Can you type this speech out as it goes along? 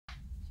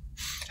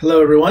Hello,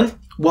 everyone.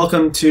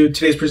 Welcome to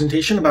today's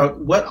presentation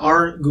about what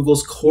are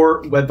Google's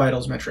core Web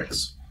Vitals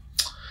metrics.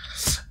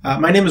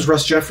 My name is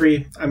Russ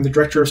Jeffrey. I'm the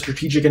Director of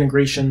Strategic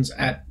Integrations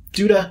at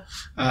Duda.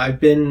 I've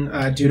been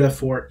at Duda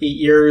for 8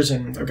 years,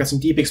 and I've got some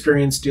deep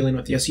experience dealing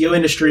with the SEO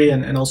industry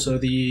and also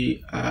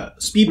the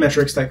speed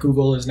metrics that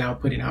Google is now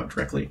putting out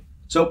directly.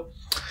 So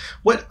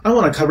what I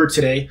want to cover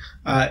today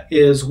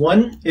is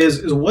what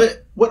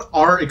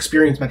are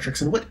experience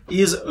metrics and what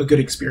is a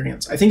good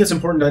experience. I think it's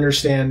important to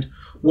understand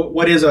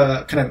what is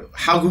a kind of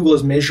how Google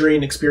is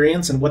measuring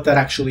experience and what that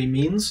actually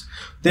means.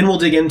 Then we'll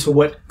dig into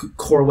what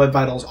core Web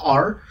Vitals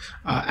are.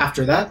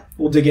 After that,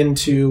 we'll dig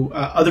into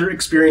other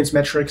experience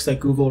metrics that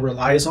Google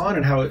relies on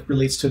and how it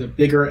relates to the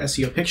bigger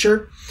SEO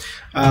picture.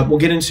 We'll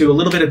get into a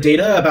little bit of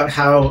data about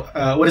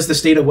how what is the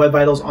state of Web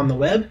Vitals on the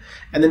web,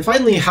 and then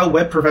finally how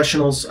web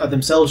professionals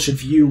themselves should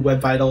view Web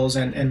Vitals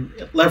and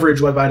leverage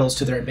Web Vitals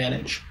to their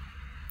advantage.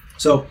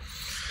 So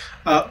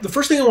the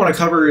first thing I want to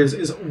cover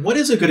is what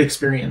is a good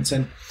experience?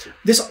 And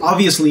this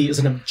obviously is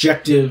an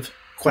objective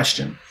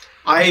question.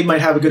 I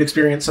might have a good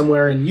experience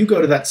somewhere and you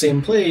go to that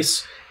same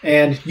place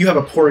and you have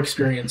a poor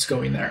experience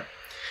going there.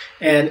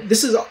 And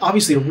this is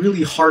obviously a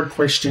really hard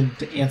question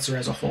to answer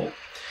as a whole.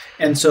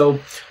 And so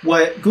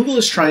what Google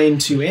is trying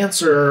to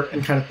answer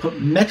and kind of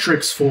put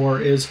metrics for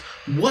is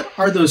what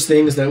are those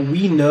things that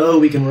we know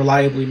we can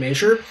reliably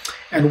measure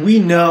and we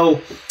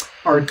know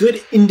are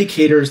good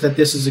indicators that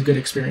this is a good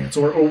experience,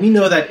 or we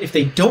know that if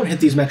they don't hit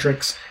these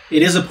metrics,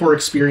 it is a poor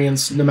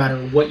experience no matter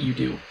what you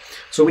do.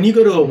 So when you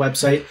go to a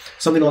website,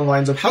 something along the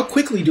lines of how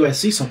quickly do I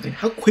see something?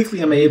 How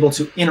quickly am I able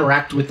to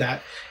interact with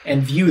that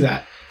and view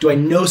that? Do I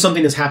know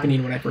something is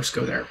happening when I first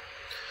go there?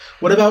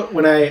 What about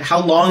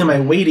how long am I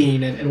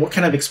waiting and what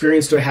kind of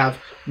experience do I have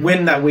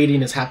when that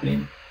waiting is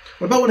happening?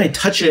 What about when I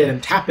touch it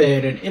and tap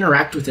it and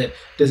interact with it?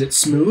 Does it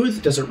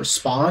smooth? Does it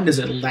respond? Is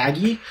it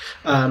laggy?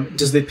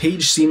 Does the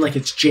page seem like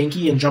it's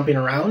janky and jumping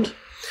around?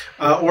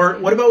 Or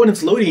what about when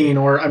it's loading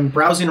or I'm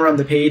browsing around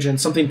the page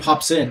and something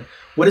pops in?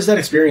 What is that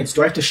experience?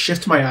 Do I have to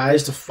shift my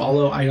eyes to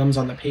follow items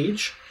on the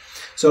page?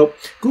 So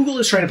Google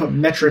is trying to put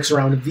metrics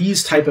around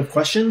these type of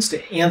questions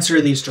to answer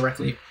these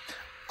directly.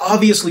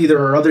 Obviously,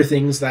 there are other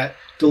things that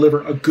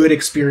deliver a good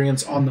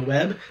experience on the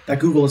web that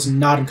Google is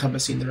not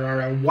encompassing. There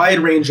are a wide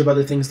range of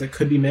other things that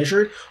could be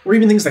measured, or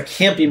even things that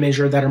can't be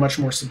measured that are much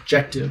more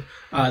subjective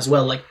as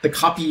well. Like the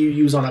copy you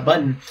use on a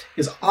button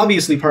is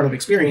obviously part of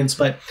experience,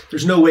 but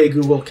there's no way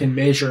Google can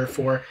measure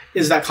for,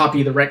 is that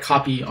copy the right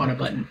copy on a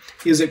button?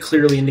 Is it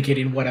clearly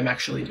indicating what I'm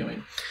actually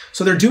doing?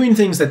 So they're doing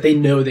things that they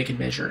know they can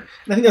measure.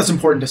 And I think that's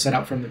important to set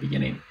out from the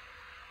beginning.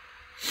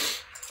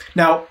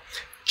 Now,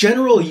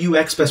 general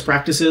UX best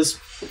practices,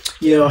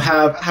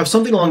 have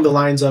something along the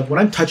lines of when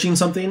I'm touching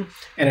something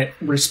and it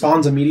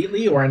responds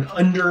immediately or in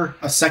under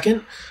a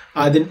second,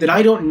 then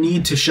I don't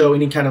need to show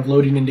any kind of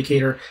loading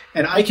indicator,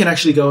 and I can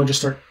actually go and just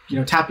start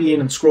tapping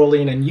and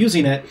scrolling and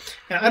using it,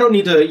 and I don't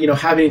need to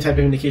have any type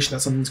of indication that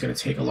something's going to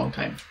take a long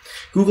time.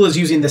 Google is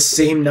using the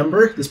same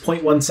number, this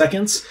 0.1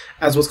 seconds,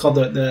 as what's called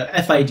the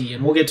FID,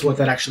 and we'll get to what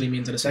that actually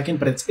means in a second,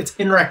 but it's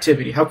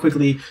interactivity. How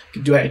quickly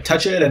do I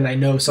touch it and I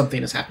know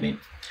something is happening?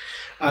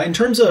 In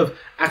terms of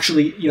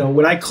actually,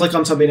 when I click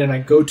on something and I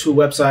go to a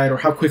website or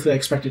how quickly I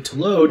expect it to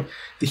load,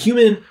 the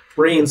human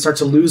brain starts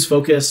to lose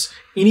focus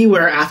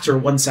anywhere after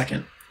 1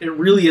 second. It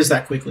really is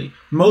that quickly.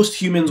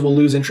 Most humans will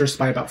lose interest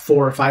by about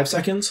 4 or 5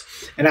 seconds.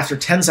 And after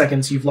 10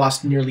 seconds, you've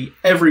lost nearly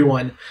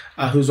everyone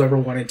who's ever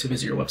wanted to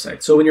visit your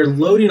website. So when you're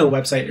loading a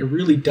website, it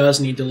really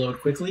does need to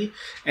load quickly.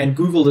 And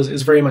Google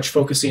is very much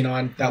focusing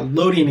on that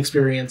loading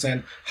experience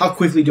and how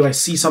quickly do I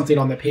see something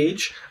on the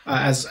page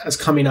as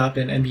coming up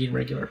and being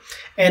regular.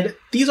 And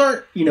these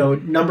aren't,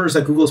 numbers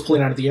that Google is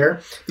pulling out of the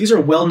air. These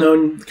are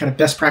well-known kind of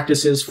best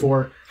practices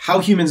for how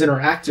humans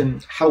interact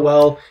and how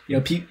well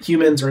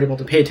humans are able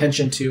to pay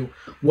attention to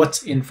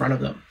what's in front of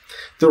them.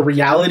 The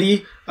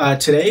reality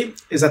today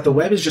is that the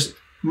web is just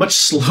much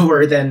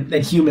slower than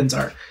humans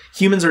are.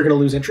 Humans are going to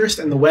lose interest,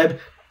 and the web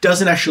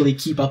doesn't actually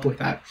keep up with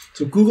that.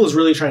 So Google is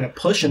really trying to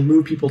push and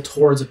move people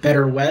towards a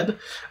better web,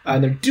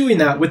 and they're doing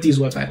that with these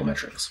Web Vital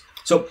metrics.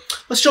 So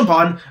let's jump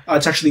on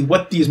to actually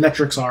what these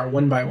metrics are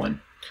one by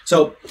one.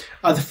 So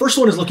the first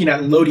one is looking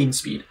at loading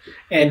speed,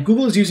 and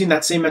Google is using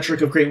that same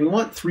metric of, great, we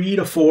want 3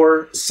 to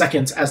 4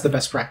 seconds as the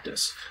best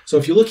practice. So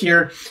if you look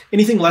here,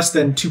 anything less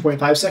than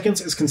 2.5 seconds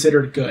is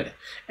considered good.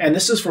 And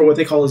this is for what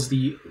they call as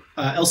the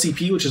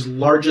LCP, which is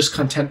largest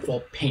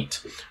contentful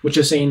paint, which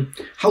is saying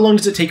how long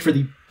does it take for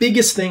the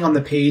biggest thing on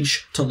the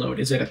page to load?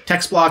 Is it a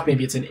text block?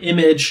 Maybe it's an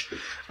image,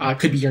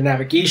 could be your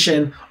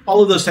navigation.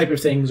 All of those type of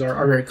things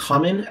are very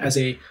common as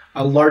a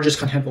largest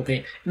contentful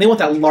paint. And they want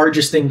that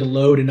largest thing to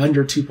load in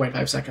under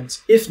 2.5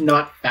 seconds, if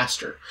not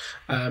faster.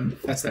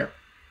 That's there.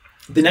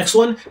 The next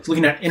one is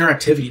looking at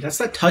interactivity. That's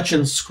that touch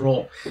and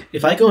scroll.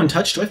 If I go and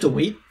touch, do I have to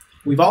wait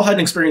we've all had an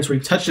experience where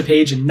you've touched a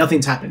page and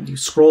nothing's happened. You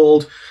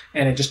scrolled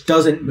and it just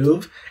doesn't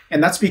move.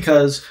 And that's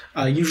because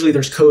usually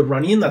there's code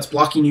running that's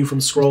blocking you from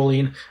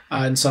scrolling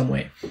in some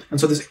way. And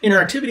so this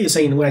interactivity is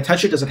saying when I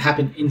touch it, does it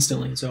happen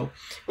instantly? So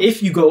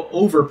if you go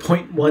over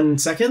 0.1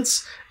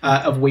 seconds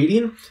of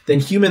waiting, then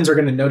humans are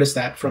going to notice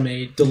that from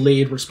a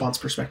delayed response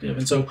perspective.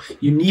 And so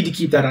you need to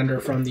keep that under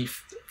from the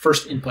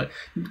first input.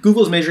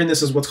 Google's measuring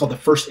this as what's called the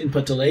first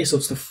input delay. So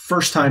it's the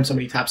first time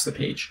somebody taps the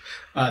page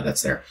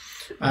that's there.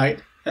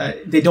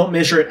 They don't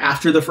measure it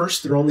after the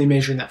first. They're only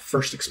measuring that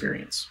first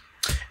experience.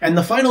 And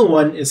the final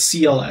one is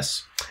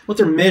CLS. What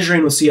they're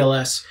measuring with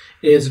CLS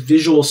is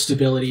visual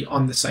stability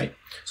on the site.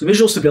 So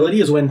visual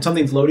stability is when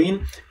something's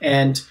loading,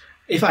 and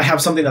if I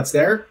have something that's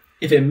there,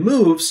 if it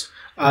moves,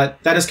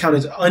 that is counted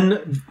as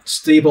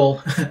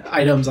unstable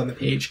items on the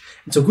page.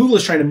 And so Google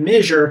is trying to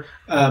measure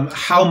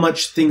how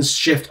much things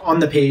shift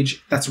on the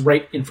page that's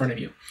right in front of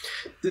you.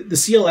 The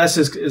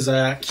CLS is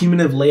a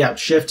cumulative layout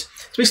shift.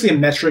 It's basically a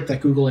metric that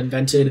Google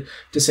invented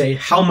to say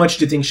how much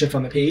do things shift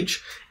on the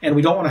page, and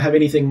we don't want to have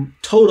anything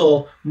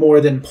total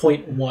more than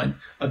 0.1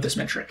 of this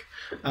metric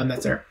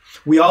that's there.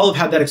 We all have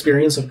had that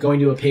experience of going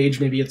to a page,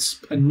 maybe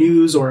it's a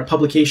news or a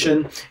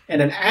publication,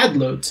 and an ad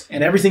loads,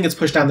 and everything gets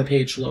pushed down the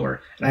page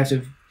lower, and I have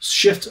to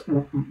shift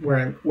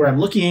where I'm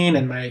looking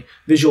and my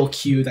visual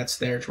cue that's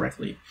there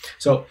directly.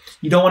 So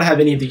you don't want to have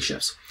any of these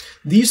shifts.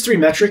 These three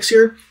metrics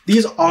here,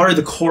 these are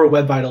the core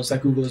web vitals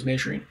that Google is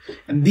measuring.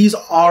 And these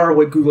are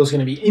what Google is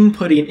going to be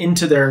inputting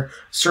into their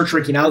search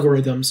ranking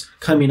algorithms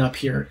coming up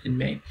here in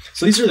May.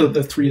 So these are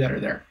the three that are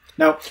there.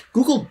 Now,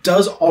 Google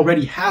does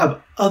already have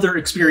other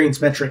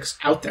experience metrics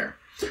out there.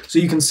 So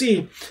you can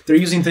see they're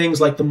using things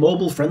like the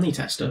mobile friendly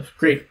test of,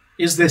 great,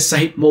 is this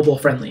site mobile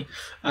friendly?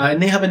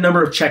 And they have a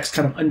number of checks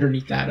kind of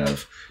underneath that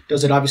of,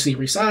 does it obviously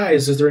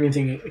resize? Is there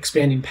anything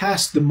expanding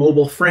past the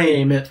mobile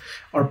frame?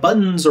 Are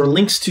buttons or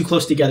links too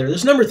close together?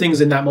 There's a number of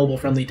things in that mobile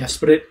friendly test,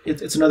 but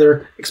it's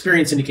another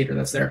experience indicator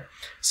that's there.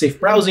 Safe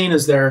browsing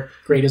is there.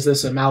 Great, is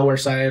this a malware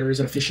site or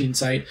is it a phishing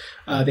site?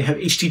 They have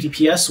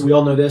HTTPS. We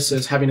all know this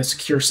as having a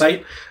secure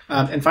site.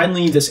 And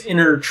finally, this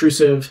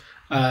intrusive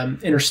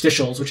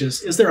interstitials, which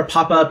is there a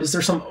pop-up? Is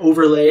there some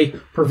overlay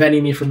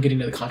preventing me from getting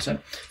to the content?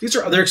 These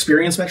are other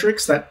experience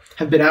metrics that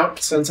have been out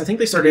since, I think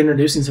they started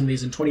introducing some of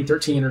these in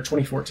 2013 or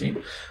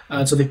 2014.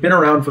 So they've been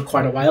around for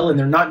quite a while and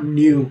they're not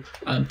new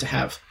to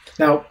have.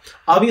 Now,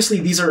 obviously,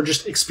 these are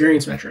just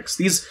experience metrics.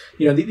 These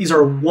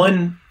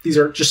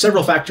are just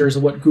several factors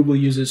of what Google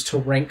uses to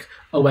rank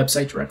a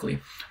website directly.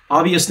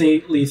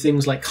 Obviously,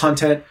 things like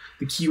content,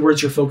 the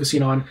keywords you're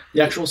focusing on,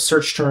 the actual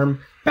search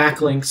term,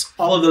 backlinks,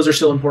 all of those are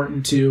still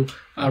important to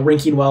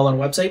ranking well on a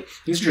website.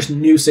 These are just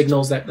new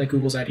signals that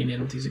Google's adding in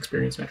with these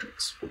experience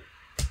metrics.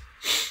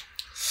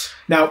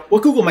 Now,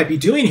 what Google might be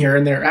doing here,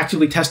 and they're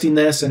actively testing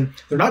this, and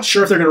they're not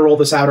sure if they're going to roll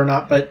this out or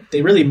not, but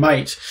they really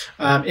might,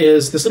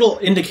 is this little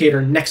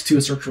indicator next to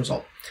a search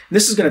result. And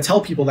this is going to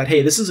tell people that,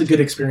 hey, this is a good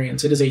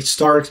experience. It is a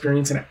star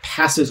experience, and it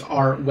passes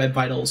our Web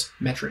Vitals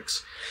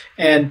metrics.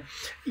 And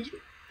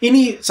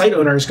any site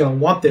owner is going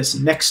to want this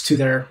next to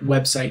their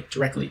website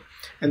directly.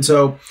 And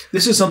so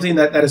this is something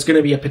that is going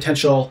to be a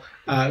potential,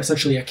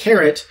 essentially a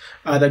carrot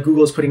that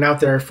Google is putting out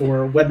there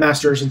for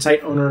webmasters and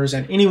site owners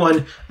and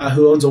anyone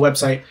who owns a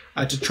website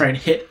to try and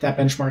hit that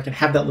benchmark and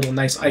have that little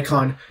nice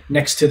icon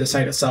next to the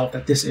site itself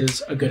that this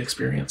is a good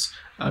experience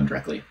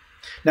directly.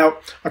 Now,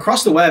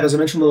 across the web, as I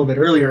mentioned a little bit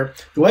earlier,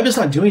 the web is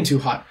not doing too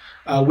hot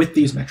with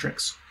these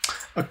metrics.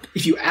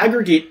 If you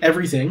aggregate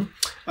everything,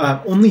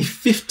 only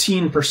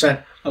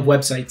 15% of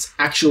websites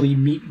actually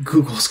meet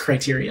Google's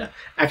criteria,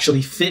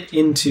 actually fit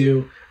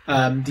into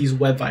these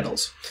Web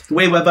Vitals. The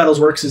way Web Vitals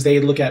works is they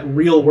look at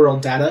real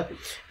world data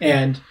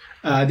and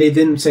they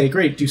then say,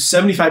 great, do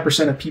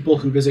 75% of people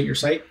who visit your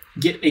site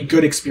get a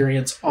good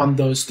experience on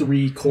those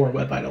three core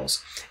Web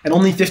Vitals? And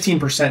only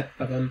 15%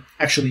 of them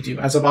actually do,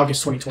 as of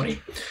August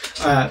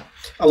 2020.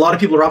 A lot of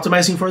people are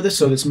optimizing for this,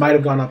 so this might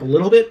have gone up a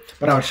little bit,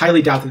 but I would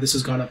highly doubt that this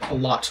has gone up a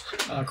lot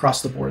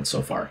across the board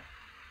so far.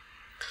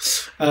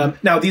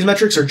 Now, these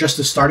metrics are just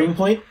a starting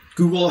point.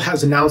 Google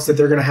has announced that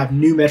they're going to have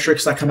new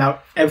metrics that come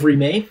out every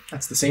May.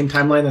 That's the same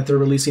timeline that they're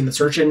releasing the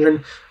search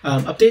engine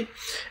update.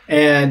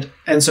 And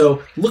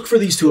so look for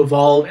these to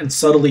evolve and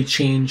subtly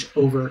change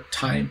over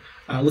time.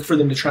 Look for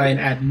them to try and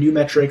add new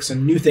metrics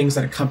and new things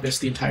that encompass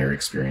the entire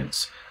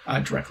experience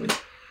directly.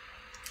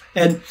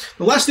 And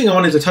the last thing I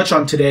wanted to touch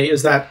on today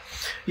is that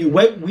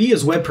we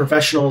as web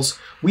professionals,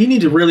 we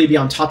need to really be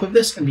on top of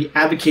this and be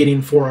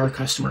advocating for our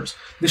customers.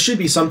 This should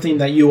be something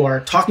that you are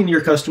talking to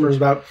your customers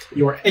about,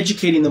 you are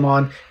educating them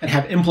on, and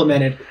have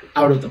implemented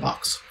out of the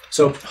box.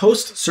 So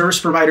hosts, service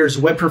providers,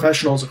 web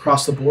professionals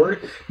across the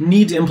board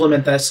need to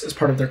implement this as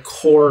part of their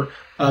core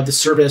of the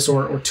service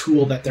or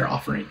tool that they're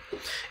offering.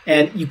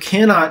 And you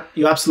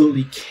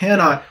absolutely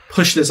cannot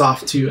push this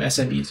off to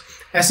SMBs.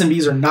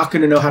 SMBs are not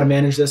going to know how to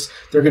manage this.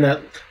 They're going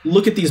to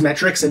look at these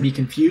metrics and be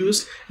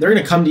confused. They're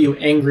going to come to you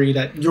angry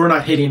that you're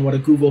not hitting what a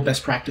Google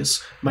best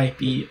practice might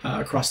be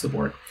across the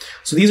board.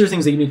 So these are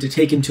things that you need to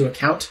take into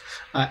account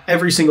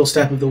every single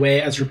step of the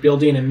way as you're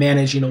building and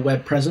managing a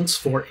web presence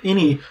for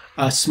any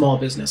small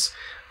business.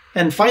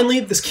 And finally,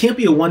 this can't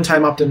be a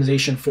one-time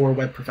optimization for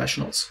web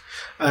professionals.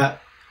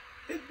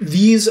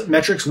 These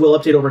metrics will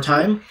update over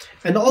time.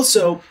 And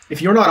also, if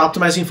you're not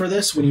optimizing for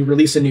this when you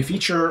release a new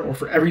feature or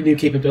for every new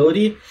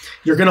capability,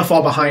 you're going to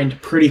fall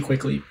behind pretty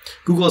quickly.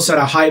 Google has set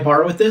a high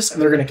bar with this,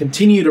 and they're going to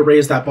continue to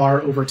raise that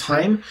bar over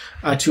time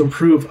to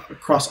improve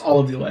across all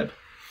of the web.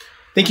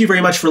 Thank you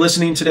very much for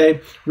listening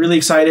today. Really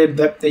excited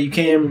that you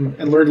came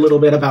and learned a little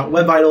bit about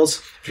Web Vitals.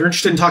 If you're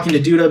interested in talking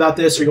to Duda about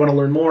this or you want to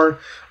learn more,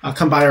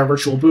 come by our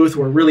virtual booth.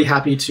 We're really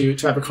happy to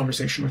have a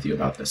conversation with you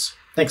about this.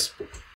 Thanks.